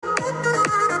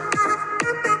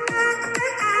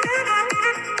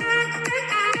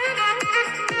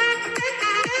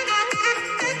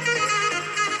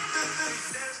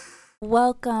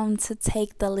Welcome to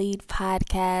Take the Lead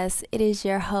podcast. It is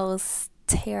your host,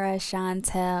 Tara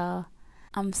Chantel.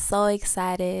 I'm so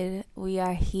excited. We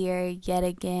are here yet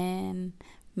again,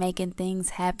 making things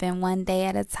happen one day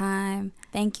at a time.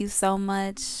 Thank you so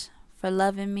much for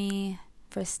loving me,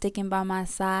 for sticking by my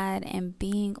side, and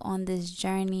being on this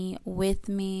journey with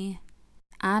me.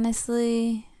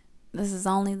 Honestly, this is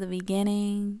only the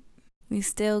beginning. We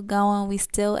still going, we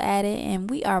still at it, and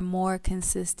we are more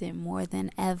consistent more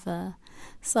than ever.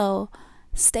 So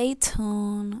stay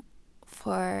tuned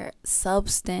for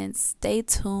substance. Stay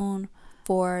tuned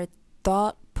for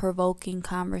thought-provoking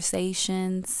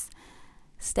conversations.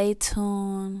 Stay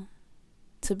tuned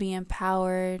to be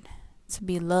empowered, to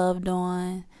be loved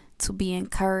on, to be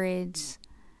encouraged.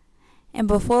 And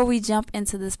before we jump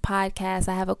into this podcast,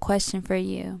 I have a question for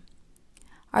you.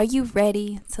 Are you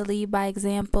ready to lead by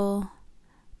example?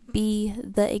 Be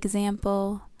the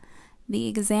example. The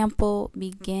example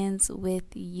begins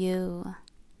with you.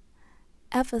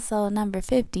 Episode number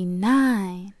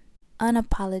 59.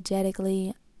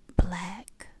 Unapologetically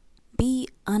Black. Be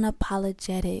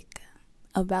unapologetic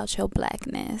about your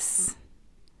blackness.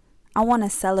 I want to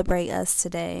celebrate us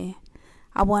today.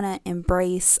 I want to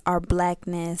embrace our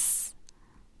blackness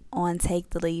on Take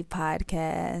the Lead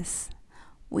podcast.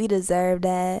 We deserve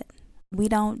that. We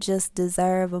don't just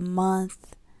deserve a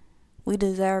month. We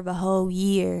deserve a whole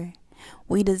year.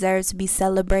 We deserve to be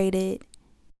celebrated.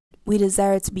 We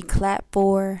deserve to be clapped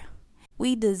for.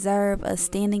 We deserve a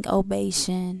standing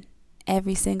ovation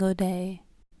every single day.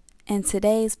 And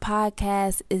today's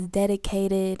podcast is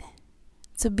dedicated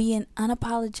to being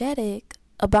unapologetic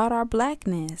about our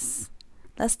blackness.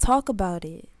 Let's talk about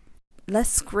it. Let's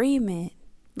scream it.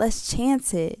 Let's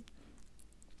chant it.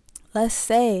 Let's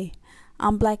say,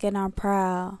 I'm black and I'm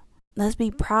proud. Let's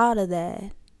be proud of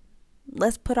that.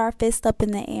 Let's put our fist up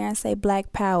in the air and say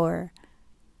Black Power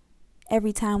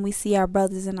every time we see our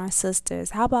brothers and our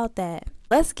sisters. How about that?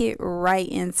 Let's get right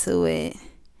into it.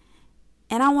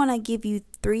 And I want to give you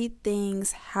 3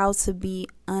 things how to be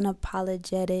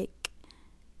unapologetic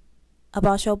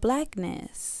about your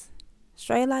blackness.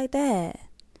 Straight like that.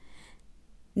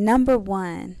 Number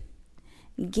 1,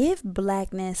 give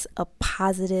blackness a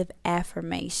positive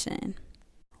affirmation.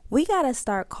 We got to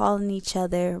start calling each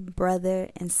other brother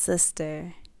and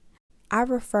sister. I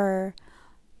refer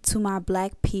to my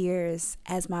black peers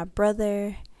as my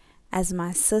brother, as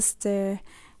my sister,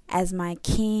 as my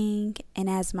king, and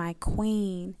as my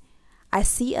queen. I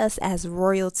see us as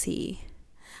royalty.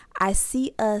 I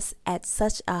see us at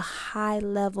such a high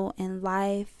level in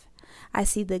life. I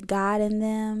see the God in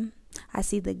them. I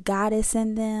see the goddess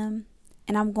in them.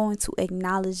 And I'm going to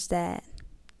acknowledge that.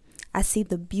 I see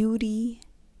the beauty.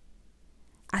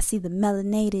 I see the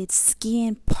melanated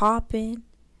skin popping.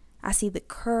 I see the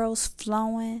curls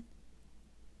flowing.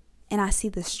 And I see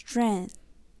the strength.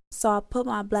 So I put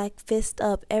my black fist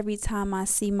up every time I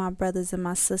see my brothers and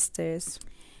my sisters.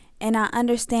 And I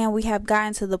understand we have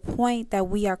gotten to the point that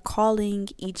we are calling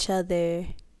each other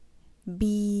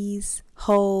bees,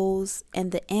 hoes,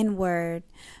 and the N-word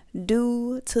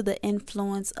due to the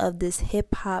influence of this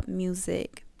hip-hop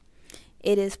music.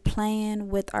 It is playing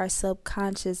with our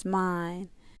subconscious mind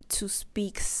to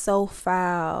speak so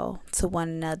foul to one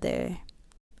another.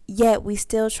 Yet we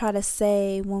still try to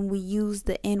say when we use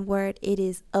the N-word, it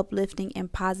is uplifting and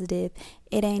positive.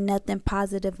 It ain't nothing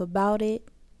positive about it.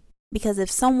 Because if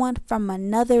someone from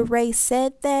another race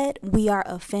said that, we are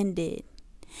offended.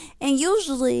 And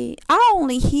usually I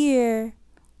only hear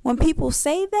when people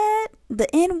say that,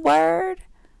 the N-word,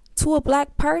 to a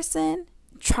black person,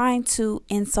 trying to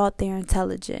insult their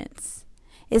intelligence.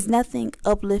 It's nothing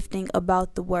uplifting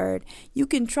about the word. You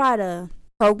can try to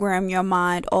program your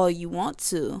mind all you want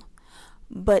to,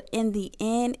 but in the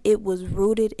end, it was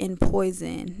rooted in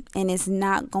poison, and it's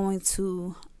not going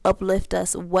to uplift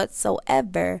us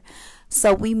whatsoever.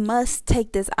 So we must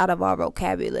take this out of our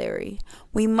vocabulary.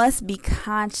 We must be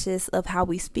conscious of how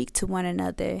we speak to one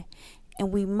another, and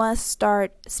we must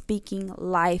start speaking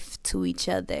life to each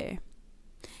other,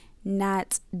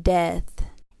 not death.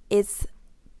 It's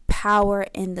power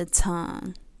in the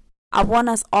tongue. I want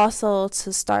us also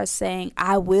to start saying,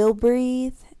 I will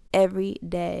breathe every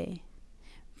day.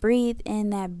 Breathe in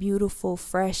that beautiful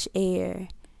fresh air.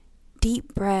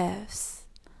 Deep breaths.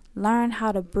 Learn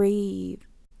how to breathe.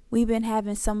 We've been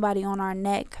having somebody on our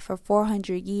neck for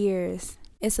 400 years.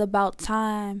 It's about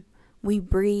time we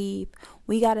breathe.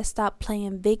 We got to stop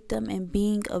playing victim and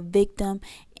being a victim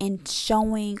and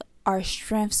showing our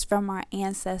strengths from our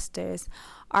ancestors.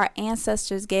 Our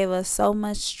ancestors gave us so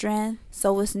much strength,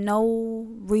 so it's no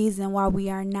reason why we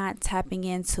are not tapping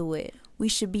into it. We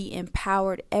should be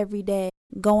empowered every day,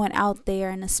 going out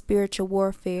there in a spiritual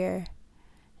warfare,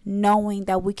 knowing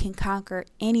that we can conquer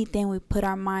anything we put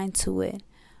our mind to it.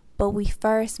 But we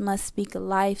first must speak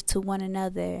life to one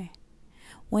another.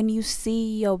 When you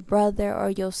see your brother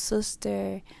or your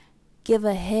sister, give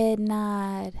a head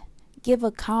nod, give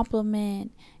a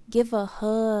compliment, give a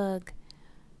hug,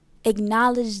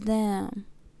 acknowledge them,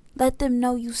 let them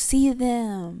know you see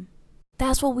them.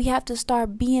 That's what we have to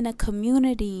start being, a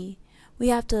community. We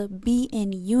have to be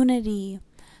in unity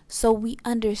so we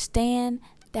understand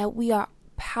that we are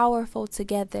powerful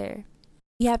together.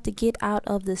 We have to get out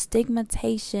of the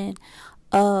stigmatization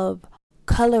of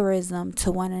colorism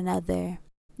to one another.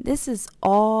 This is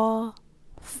all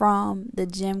from the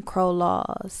Jim Crow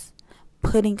laws,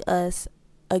 putting us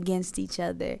against each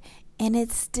other. And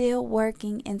it's still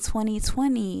working in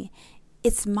 2020.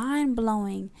 It's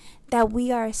mind-blowing that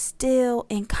we are still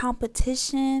in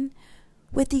competition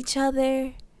with each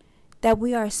other, that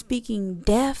we are speaking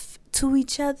deaf to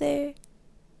each other.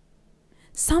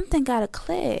 Something gotta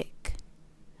click.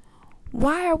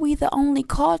 Why are we the only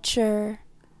culture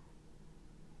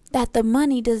that the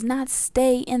money does not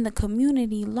stay in the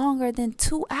community longer than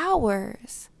 2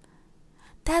 hours?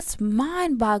 That's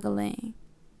mind-boggling.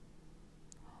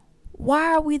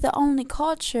 Why are we the only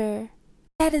culture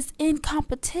that is in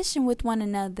competition with one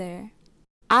another?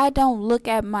 I don't look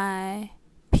at my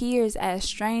peers as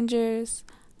strangers.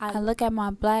 I look at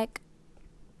my black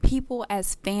people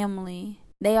as family.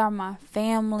 They are my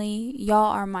family.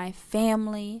 Y'all are my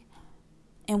family.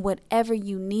 And whatever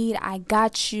you need, I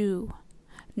got you.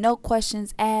 No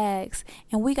questions asked.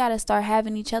 And we got to start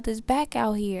having each other's back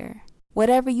out here.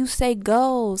 Whatever you say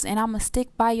goes, and I'm going to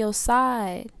stick by your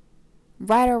side.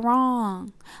 Right or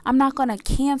wrong. I'm not going to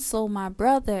cancel my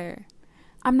brother.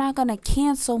 I'm not going to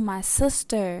cancel my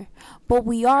sister. But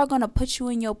we are going to put you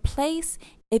in your place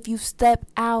if you step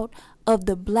out of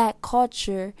the black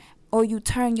culture or you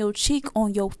turn your cheek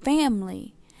on your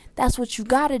family. That's what you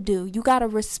got to do. You got to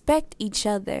respect each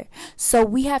other. So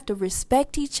we have to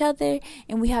respect each other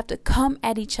and we have to come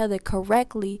at each other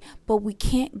correctly, but we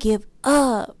can't give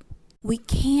up. We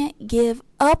can't give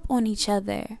up on each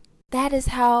other. That is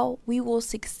how we will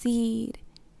succeed,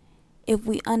 if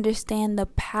we understand the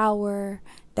power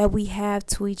that we have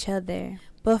to each other.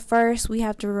 But first, we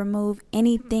have to remove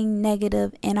anything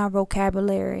negative in our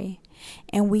vocabulary.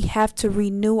 And we have to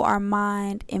renew our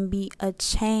mind and be a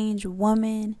changed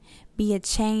woman, be a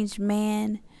changed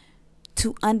man,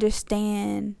 to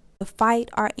understand the fight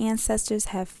our ancestors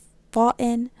have fought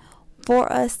in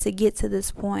for us to get to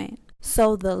this point.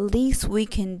 So the least we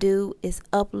can do is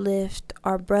uplift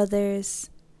our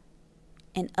brothers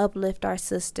and uplift our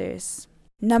sisters.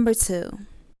 Number 2,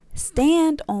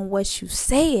 stand on what you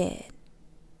said.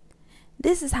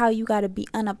 This is how you got to be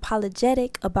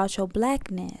unapologetic about your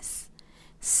blackness.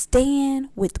 Stand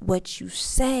with what you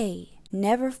say.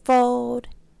 Never fold,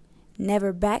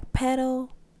 never backpedal,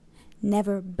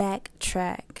 never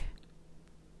backtrack.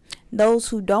 Those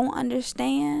who don't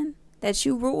understand that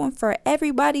you rooting for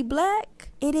everybody black,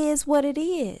 it is what it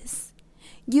is.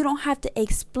 You don't have to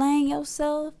explain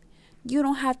yourself. You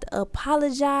don't have to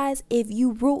apologize if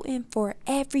you rooting for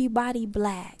everybody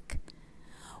black.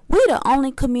 We the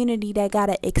only community that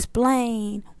gotta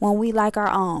explain when we like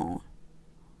our own,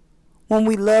 when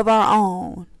we love our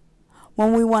own,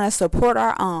 when we want to support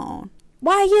our own.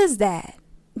 Why is that?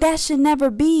 That should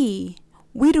never be.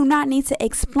 We do not need to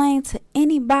explain to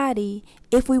anybody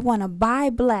if we want to buy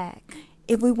black,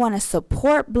 if we want to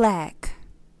support black,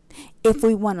 if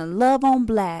we want to love on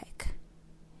black,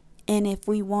 and if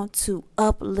we want to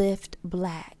uplift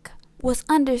black. What's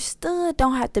understood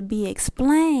don't have to be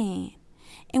explained.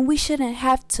 And we shouldn't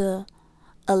have to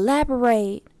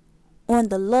elaborate on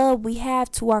the love we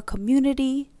have to our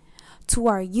community, to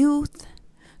our youth,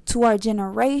 to our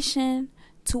generation,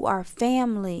 to our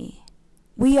family.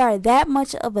 We are that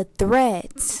much of a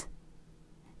threat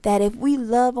that if we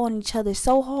love on each other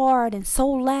so hard and so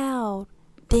loud,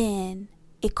 then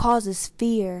it causes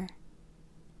fear.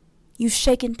 You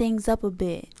shaking things up a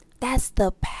bit. That's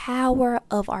the power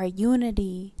of our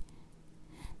unity.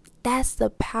 That's the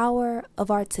power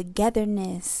of our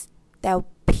togetherness, that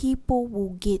people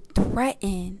will get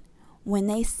threatened when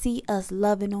they see us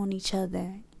loving on each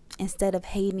other instead of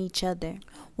hating each other.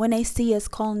 When they see us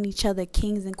calling each other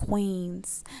kings and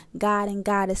queens, God and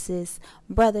goddesses,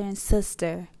 brother and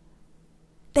sister.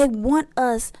 They want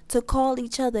us to call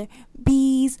each other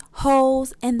bees,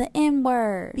 hoes, and the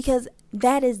N-word, because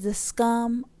that is the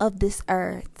scum of this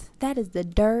earth. That is the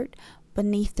dirt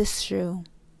beneath the shoe.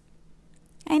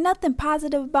 Ain't nothing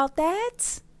positive about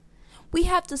that. We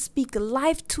have to speak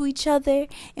life to each other,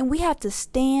 and we have to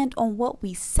stand on what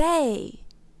we say.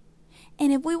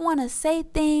 And if we want to say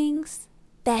things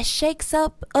that shakes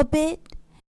up a bit,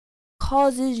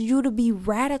 causes you to be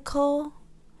radical,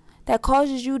 that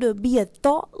causes you to be a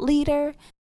thought leader,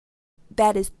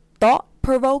 that is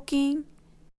thought-provoking,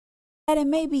 that it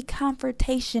may be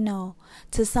confrontational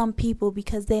to some people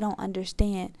because they don't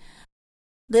understand.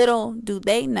 Little do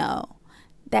they know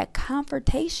that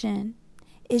confrontation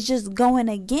is just going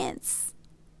against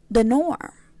the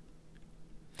norm.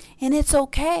 And it's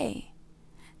okay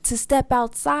to step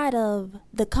outside of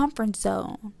the comfort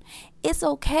zone. It's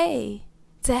okay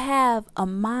to have a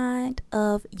mind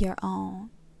of your own.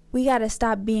 We got to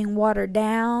stop being watered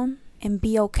down and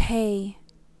be okay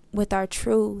with our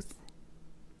truth.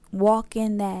 Walk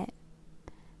in that.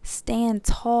 Stand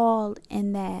tall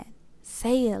in that.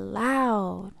 Say it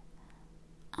loud.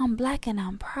 I'm black and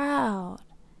I'm proud.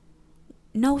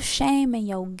 No shame in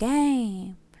your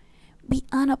game. Be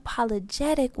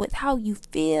unapologetic with how you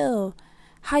feel,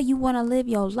 how you want to live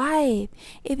your life.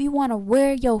 If you want to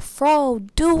wear your fro,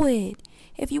 do it.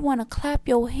 If you want to clap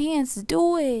your hands,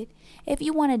 do it. If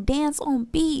you want to dance on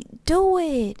beat, do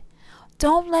it.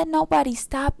 Don't let nobody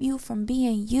stop you from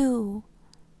being you,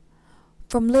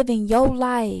 from living your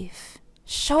life.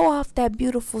 Show off that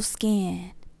beautiful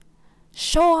skin.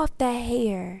 Show off that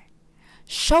hair.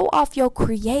 Show off your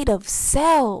creative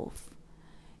self.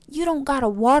 You don't gotta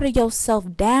water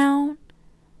yourself down.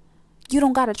 You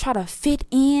don't gotta try to fit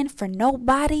in for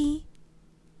nobody.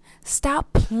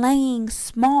 Stop playing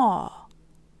small.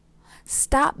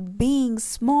 Stop being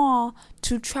small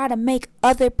to try to make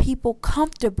other people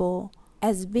comfortable.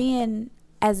 As being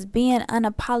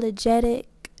unapologetic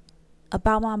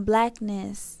about my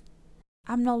blackness,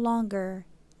 I'm no longer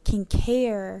can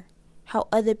care how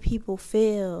other people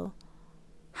feel,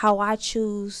 how I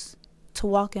choose to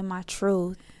walk in my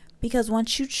truth. Because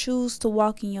once you choose to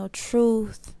walk in your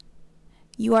truth,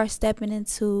 you are stepping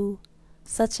into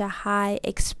such a high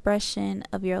expression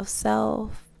of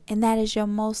yourself. And that is your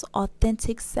most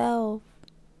authentic self.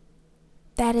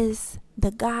 That is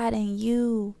the God in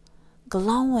you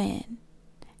glowing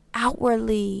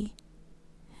outwardly.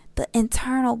 The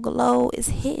internal glow is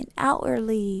hitting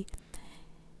outwardly.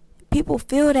 People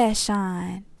feel that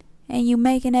shine, and you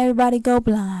making everybody go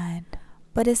blind.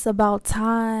 But it's about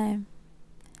time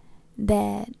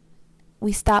that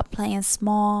we stop playing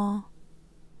small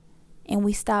and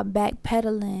we stop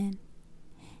backpedaling.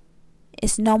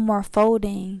 It's no more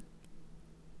folding.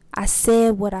 I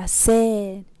said what I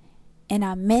said, and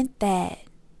I meant that.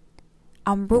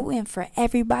 I'm rooting for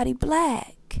everybody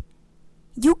black.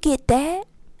 You get that?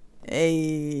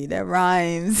 Hey, that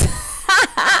rhymes.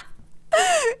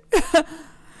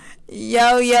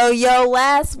 Yo,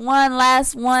 last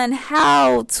one.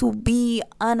 How to be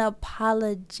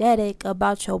unapologetic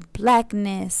about your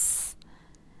blackness.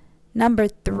 Number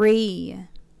 3,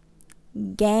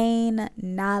 gain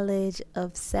knowledge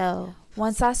of self.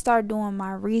 Once I start doing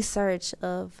my research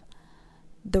of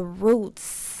the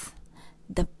roots,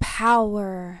 the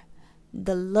power,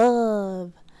 the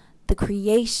love, the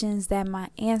creations that my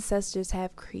ancestors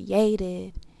have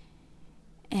created,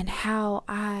 and how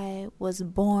I was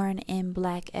born in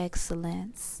black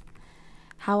excellence,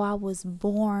 how I was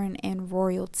born in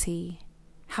royalty,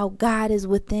 how God is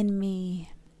within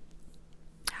me,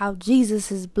 how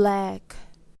Jesus is black,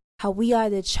 how we are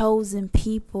the chosen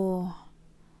people,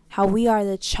 how we are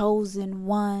the chosen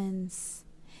ones.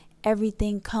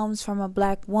 Everything comes from a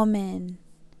black woman,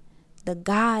 the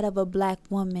God of a black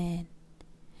woman.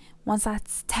 Once I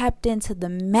tapped into the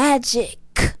magic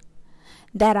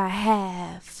that I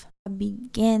have, I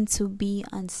begin to be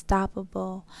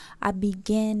unstoppable. I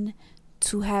begin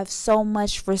to have so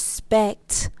much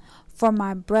respect for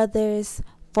my brothers,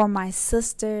 for my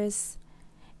sisters,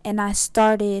 and I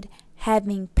started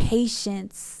having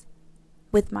patience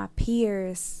with my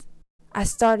peers. I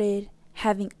started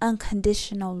having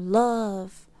unconditional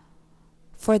love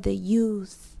for the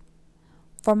youth,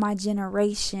 for my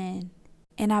generation,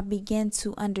 and I begin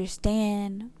to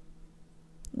understand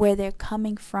where they're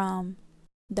coming from,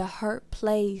 the hurt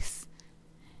place,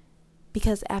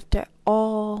 because after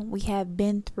all we have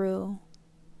been through,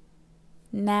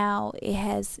 now it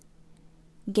has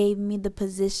gave me the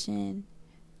position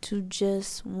to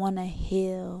just want to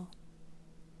heal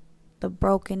the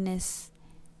brokenness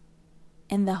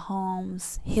in the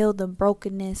homes, heal the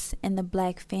brokenness in the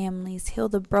black families, heal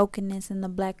the brokenness in the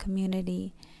black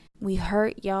community. We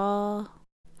hurt, y'all.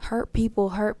 Hurt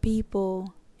people.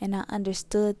 And I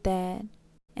understood that.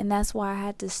 And that's why I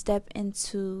had to step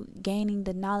into gaining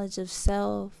the knowledge of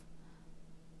self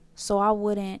so I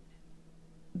wouldn't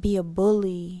be a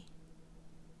bully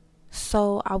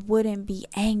so I wouldn't be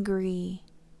angry,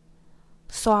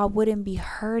 so I wouldn't be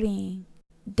hurting.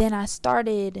 Then I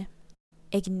started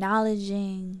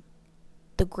acknowledging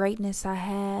the greatness I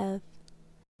have.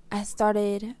 I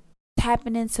started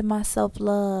tapping into my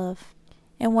self-love.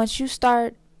 And once you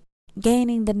start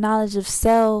gaining the knowledge of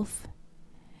self,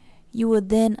 you will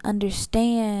then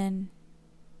understand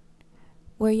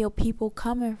where your people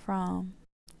coming from,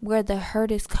 where the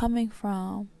hurt is coming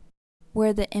from,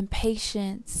 where the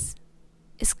impatience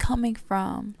is coming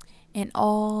from. And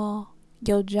all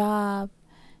your job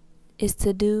is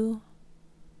to do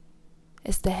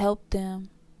is to help them,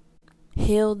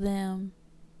 heal them,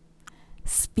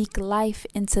 speak life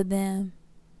into them,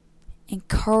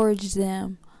 encourage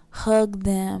them, hug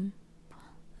them,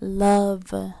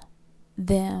 love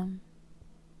them.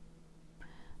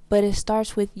 But it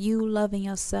starts with you loving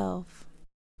yourself.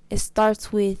 It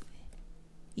starts with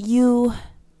you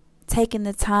taking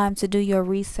the time to do your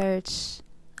research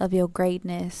of your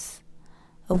greatness,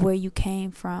 of where you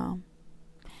came from.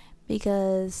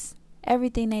 Because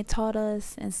everything they taught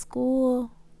us in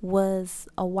school was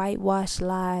a whitewashed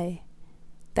lie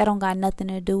that don't got nothing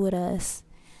to do with us.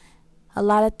 A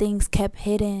lot of things kept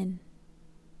hidden.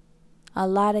 A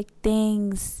lot of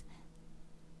things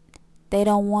they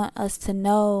don't want us to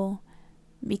know,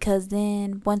 because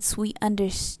then once we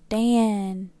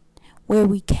understand where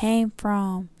we came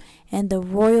from and the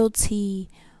royalty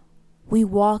we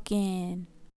walk in,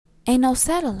 ain't no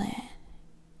settling.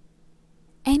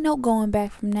 Ain't no going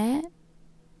back from that.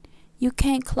 You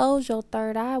can't close your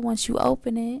third eye once you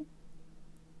open it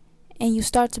and you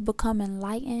start to become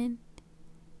enlightened.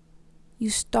 You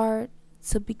start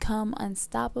to become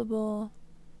unstoppable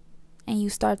and you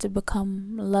start to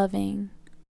become loving.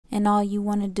 And all you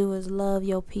want to do is love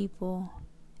your people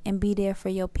and be there for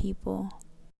your people.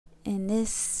 And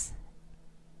this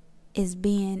is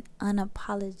being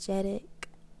unapologetic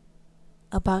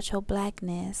about your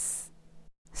blackness.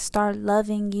 Start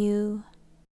loving you.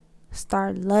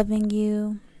 Start loving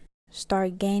you.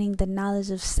 Start gaining the knowledge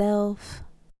of self.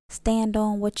 Stand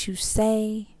on what you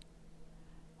say.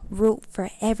 Root for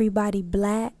everybody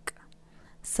black.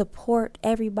 Support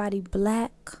everybody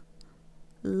black.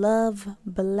 Love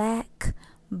black.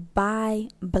 Buy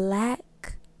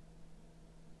black.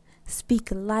 Speak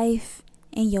life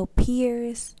in your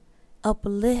peers.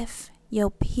 Uplift your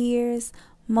peers.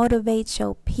 Motivate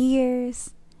your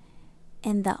peers.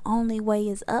 And the only way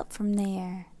is up from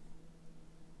there.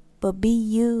 But be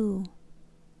you.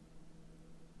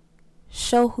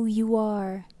 Show who you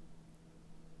are.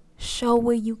 Show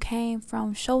where you came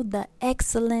from. Show the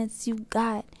excellence you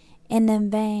got in them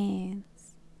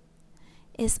veins.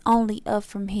 It's only up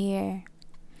from here.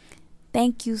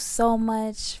 Thank you so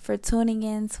much for tuning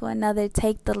in to another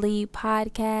Take the Lead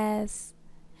podcast.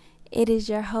 It is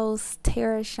your host,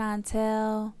 Tara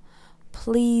Chantel.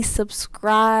 Please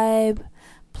subscribe.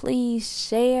 Please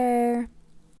share.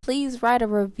 Please write a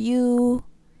review.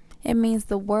 It means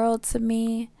the world to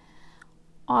me.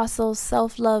 Also,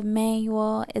 Self-Love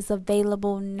Manual is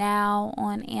available now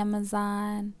on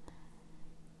Amazon.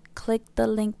 Click the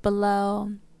link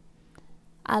below.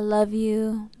 I love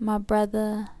you, my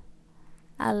brother.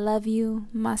 I love you,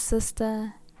 my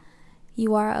sister.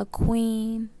 You are a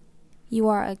queen. You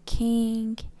are a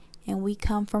king. And we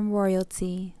come from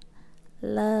royalty.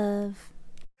 Love.